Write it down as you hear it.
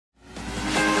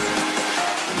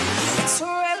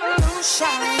Hey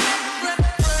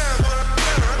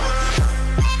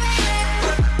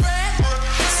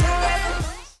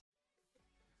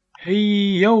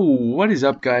yo, what is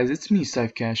up guys? It's me,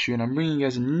 Cyph Cashew, and I'm bringing you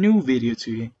guys a new video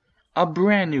to you. A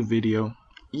brand new video.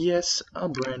 Yes, a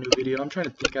brand new video. I'm trying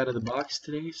to think out of the box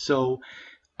today, so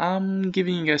I'm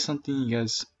giving you guys something you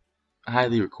guys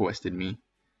highly requested me.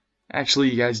 Actually,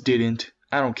 you guys didn't.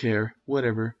 I don't care.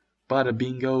 Whatever. Bada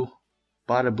bingo.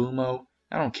 Bada boomo.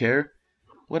 I don't care.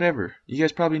 Whatever. You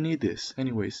guys probably need this.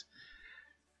 Anyways.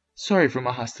 Sorry for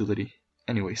my hostility.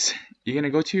 Anyways. You're gonna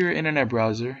go to your internet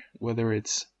browser, whether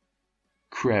it's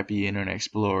crappy Internet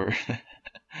Explorer.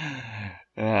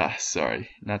 Sorry.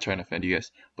 Not trying to offend you guys.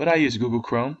 But I use Google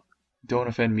Chrome. Don't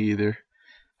offend me either.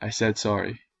 I said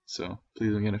sorry. So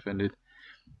please don't get offended.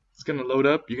 It's gonna load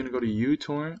up. You're gonna go to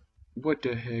Utorrent. What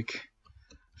the heck?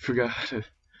 Forgot how to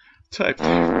type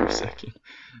that for a second.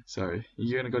 Sorry.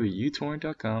 You're gonna go to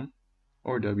utorrent.com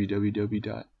or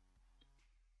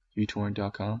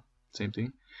www.utorrent.com. Same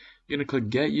thing. You're gonna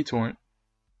click Get Utorrent.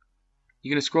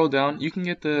 You're gonna scroll down. You can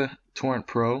get the Torrent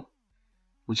Pro,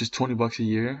 which is 20 bucks a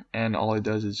year, and all it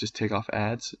does is just take off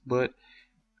ads. But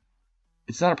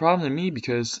it's not a problem to me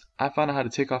because I found out how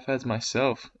to take off ads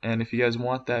myself. And if you guys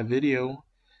want that video,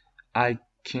 I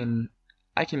can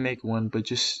make one, but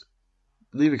just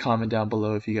leave a comment down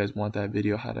below if you guys want that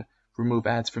video, how to remove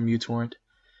ads from Utorrent,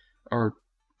 or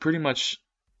pretty much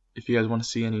if you guys want to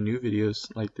see any new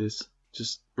videos like this,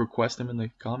 just request them in the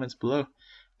comments below.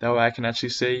 That way I can actually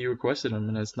say you requested them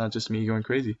and it's not just me going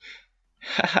crazy.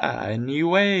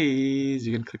 Anyways,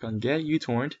 you're gonna click on Get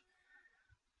Utorrent.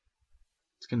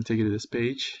 It's gonna take you to this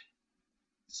page.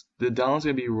 The download's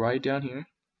gonna be right down here.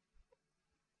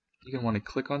 You're gonna want to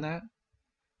click on that,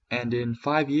 and in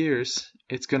 5 years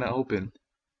it's gonna open.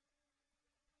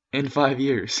 In 5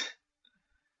 years.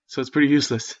 So it's pretty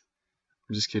useless.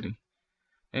 I'm just kidding.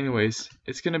 Anyways,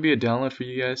 it's gonna be a download for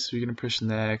you guys, so you're gonna push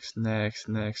next, next,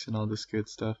 next, and all this good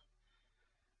stuff.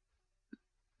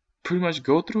 Pretty much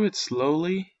go through it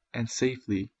slowly and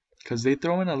safely, because they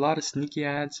throw in a lot of sneaky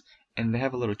ads, and they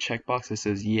have a little checkbox that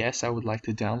says yes, I would like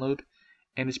to download,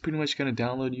 and it's pretty much gonna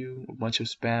download you a bunch of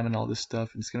spam and all this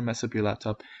stuff, and it's gonna mess up your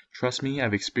laptop. Trust me,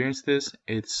 I've experienced this.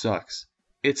 It sucks.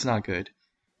 It's not good.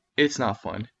 It's not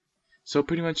fun. So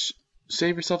pretty much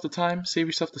save yourself the time, save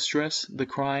yourself the stress, the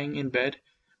crying in bed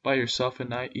by yourself at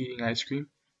night eating ice cream.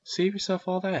 Save yourself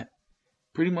all that.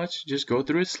 Pretty much just go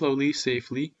through it slowly,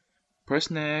 safely. Press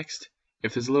next.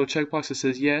 If there's a little checkbox that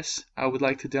says yes, I would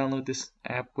like to download this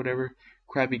app, whatever,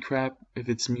 crappy crap, if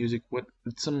it's music, what,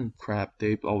 it's some crap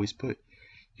they always put.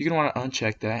 You're gonna want to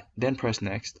uncheck that, then press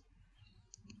next.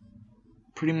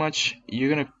 Pretty much you're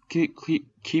gonna keep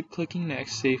clicking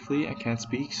next safely. I can't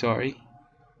speak, sorry.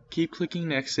 Keep clicking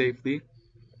next safely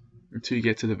until you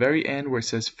get to the very end where it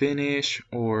says finish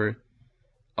or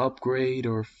upgrade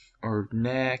or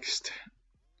next,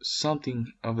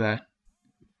 something of that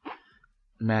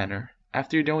manner.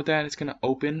 After you're done with that, it's gonna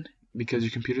open because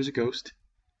your computer's a ghost.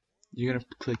 You're gonna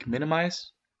click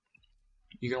minimize.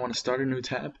 You're gonna want to start a new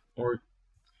tab, or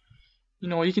you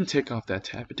know what, you can tick off that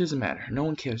tab. It doesn't matter. No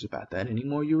one cares about that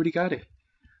anymore. You already got it.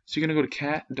 So you're gonna go to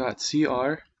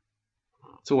cat.cr.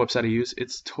 It's a website I use.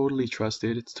 It's totally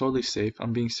trusted. It's totally safe.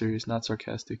 I'm being serious, not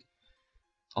sarcastic.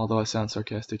 Although I sound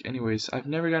sarcastic. Anyways, I've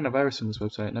never gotten a virus from this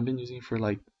website, and I've been using it for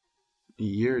like a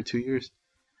year or 2 years.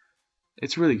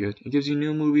 It's really good. It gives you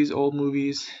new movies, old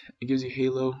movies. It gives you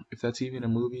Halo, if that's even a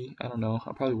movie. I don't know.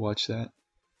 I'll probably watch that.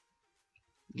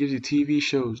 It gives you TV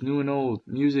shows, new and old.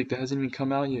 Music that hasn't even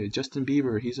come out yet. Justin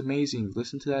Bieber, he's amazing.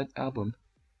 Listen to that album.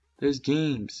 There's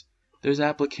games. There's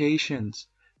applications.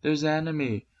 There's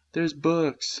anime. There's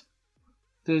books.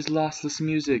 There's lossless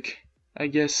music. I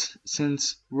guess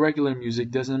since regular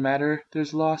music doesn't matter,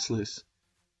 there's lossless.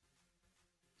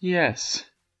 Yes.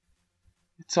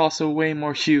 It's also way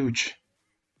more huge.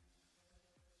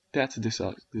 That's a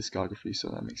discography, so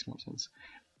that makes more sense.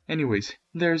 Anyways,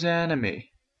 there's anime.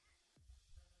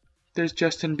 There's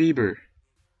Justin Bieber.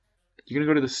 You're gonna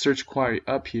go to the search query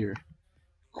up here.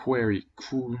 Query.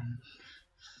 Cool.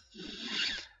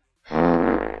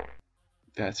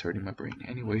 That's hurting my brain.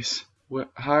 Anyways,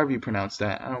 however you pronounce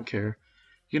that, I don't care.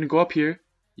 You're gonna go up here.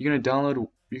 You're gonna download.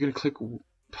 You're gonna click.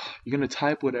 You're gonna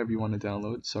type whatever you want to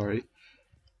download. Sorry.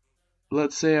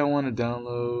 Let's say I want to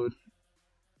download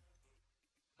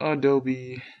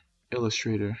Adobe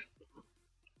Illustrator.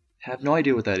 Have no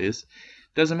idea what that is.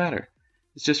 Doesn't matter.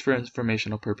 It's just for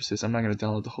informational purposes. I'm not gonna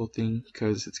download the whole thing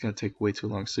because it's gonna take way too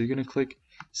long. So you're gonna click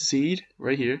seed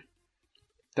right here.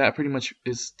 That pretty much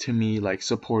is, to me, like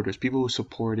supporters, people who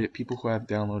support it, people who have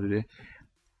downloaded it.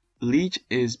 leech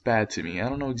is bad to me. I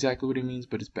don't know exactly what it means,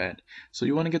 but it's bad. So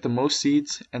you want to get the most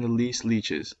seeds and the least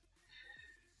leeches.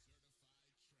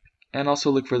 And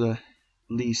also look for the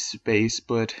least space,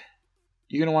 but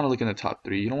you're going to want to look in the top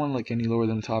 3. You don't want to look any lower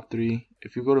than the top 3.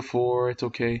 If you go to 4, it's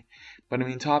okay. But I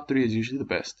mean, top 3 is usually the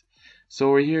best.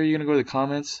 So right here, you're going to go to the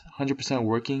comments, 100%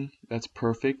 working. That's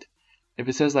perfect. If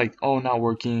it says like, oh, not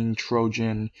working,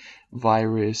 Trojan,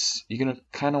 virus, you're going to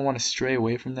kind of want to stray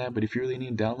away from that. But if you really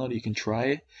need to download it, you can try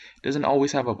it. It doesn't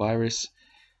always have a virus.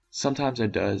 Sometimes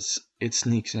it does. It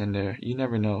sneaks in there. You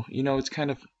never know. You know, it's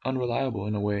kind of unreliable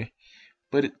in a way.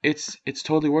 But it's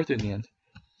totally worth it in the end.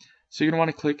 So you're going to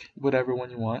want to click whatever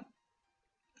one you want.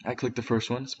 I clicked the first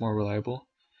one. It's more reliable.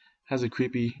 Has a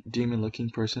creepy demon looking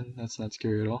person. That's not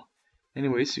scary at all.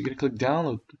 Anyways, you're going to click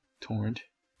download torrent.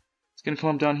 It's going to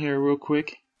come up down here real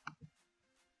quick.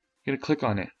 You're going to click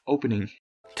on it. Opening.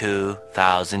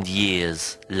 2,000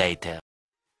 years later.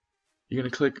 You're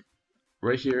going to click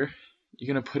right here.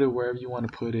 You're going to put it wherever you want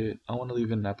to put it. I want to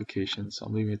leave it in application, so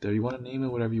I'm leaving it there. You want to name it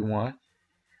whatever you want.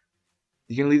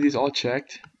 You're going to leave these all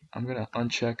checked. I'm going to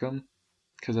uncheck them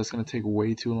because that's going to take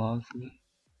way too long for me.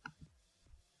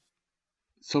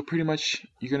 So pretty much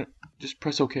you're going to just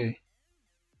press OK.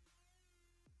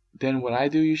 Then what I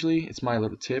do usually, it's my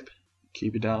little tip.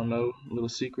 Keep it down low, little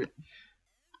secret.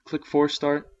 Click force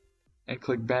start and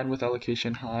click bandwidth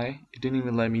allocation high. It didn't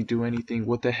even let me do anything.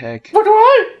 What the heck? What do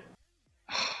I?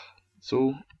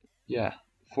 So yeah,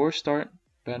 force start,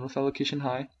 bandwidth allocation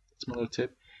high. That's my little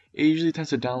tip. It usually tends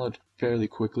to download fairly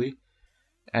quickly.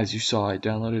 As you saw, it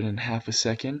downloaded in half a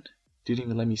second. Didn't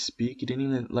even let me speak. It didn't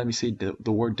even let me say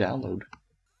the word download.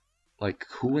 Like,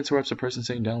 who interrupts a person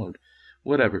saying download?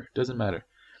 Whatever, doesn't matter.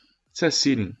 It says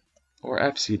seeding, or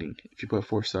F seeding, if you put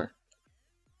force start.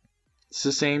 It's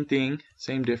the same thing,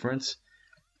 same difference.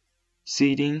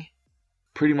 Seeding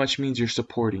pretty much means you're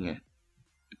supporting it.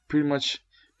 Pretty much,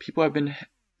 people have been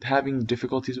having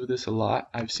difficulties with this a lot.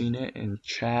 I've seen it in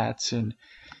chats and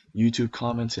YouTube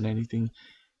comments and anything.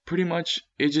 Pretty much,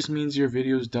 it just means your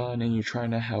video's done and you're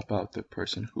trying to help out the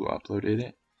person who uploaded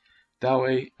it. That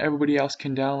way, everybody else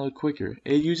can download quicker.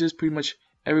 It uses pretty much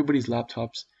everybody's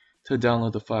laptops to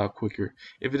download the file quicker.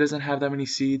 If it doesn't have that many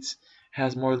seeds,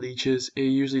 has more leeches, it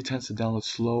usually tends to download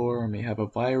slower or may have a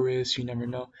virus, you never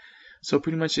know. So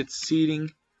pretty much it's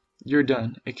seeding, you're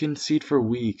done. It can seed for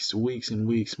weeks and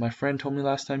weeks. My friend told me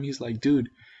last time, he's like, dude,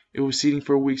 it was seeding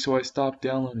for a week, so I stopped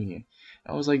downloading it.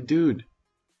 I was like, dude,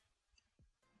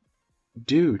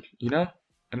 you know,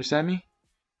 understand me?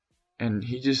 And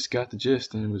he just got the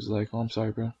gist and was like, oh, I'm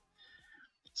sorry, bro.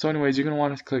 So anyways, you're going to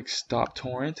want to click stop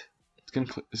torrent.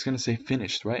 It's gonna say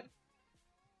finished, right?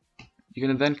 You're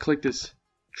going to then click this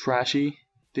trashy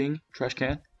thing, trash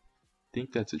can. I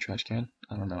think that's a trash can.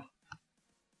 I don't know.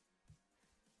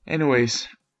 Anyways,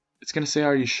 it's going to say,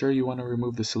 are you sure you want to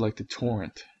remove the selected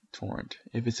torrent?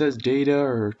 If it says data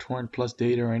or torrent plus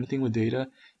data or anything with data,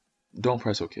 don't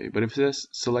press OK. But if it says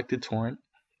selected torrent,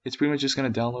 it's pretty much just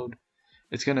going to download.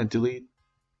 It's going to delete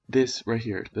this right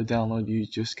here, the download you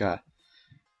just got.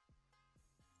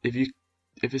 If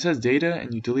it says data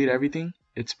and you delete everything,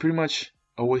 it's pretty much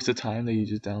a waste of time that you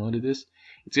just downloaded this.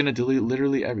 It's going to delete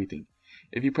literally everything.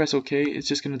 If you press OK, it's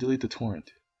just going to delete the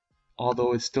torrent,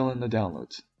 although it's still in the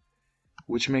downloads,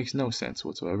 which makes no sense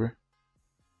whatsoever.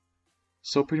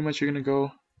 So pretty much you're going to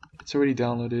go, it's already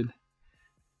downloaded.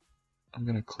 I'm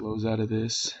going to close out of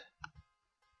this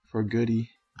for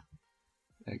goodie.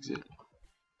 Exit.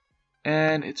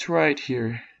 And it's right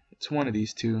here. It's one of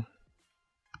these two.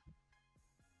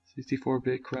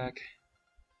 64-bit crack.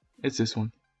 It's this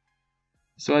one.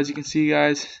 So as you can see,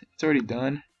 guys, it's already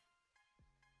done.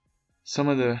 Some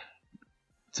of the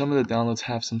downloads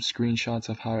have some screenshots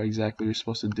of how exactly you're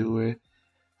supposed to do it.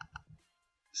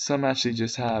 Some actually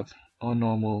just have a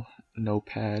normal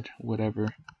notepad, whatever.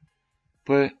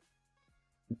 But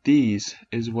these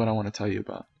is what I want to tell you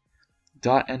about.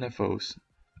 .nfos.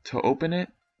 To open it,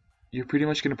 you're pretty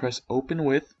much going to press open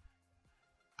with,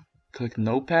 click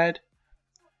notepad.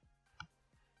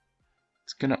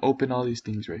 It's going to open all these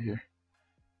things right here.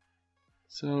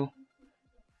 So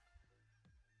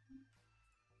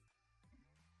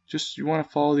just you want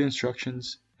to follow the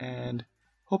instructions, and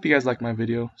hope you guys like my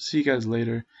video. See you guys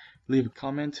later. Leave a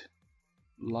comment,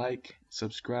 like,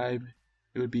 subscribe.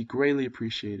 It would be greatly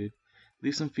appreciated.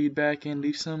 Leave some feedback and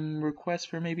leave some requests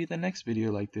for maybe the next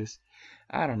video like this.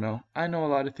 I don't know. I know a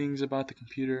lot of things about the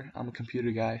computer. I'm a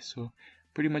computer guy, so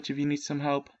pretty much if you need some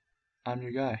help, I'm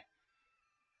your guy.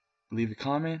 Leave a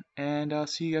comment, and I'll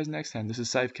see you guys next time. This is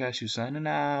Cyph Cashew signing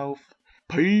out.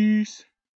 Peace!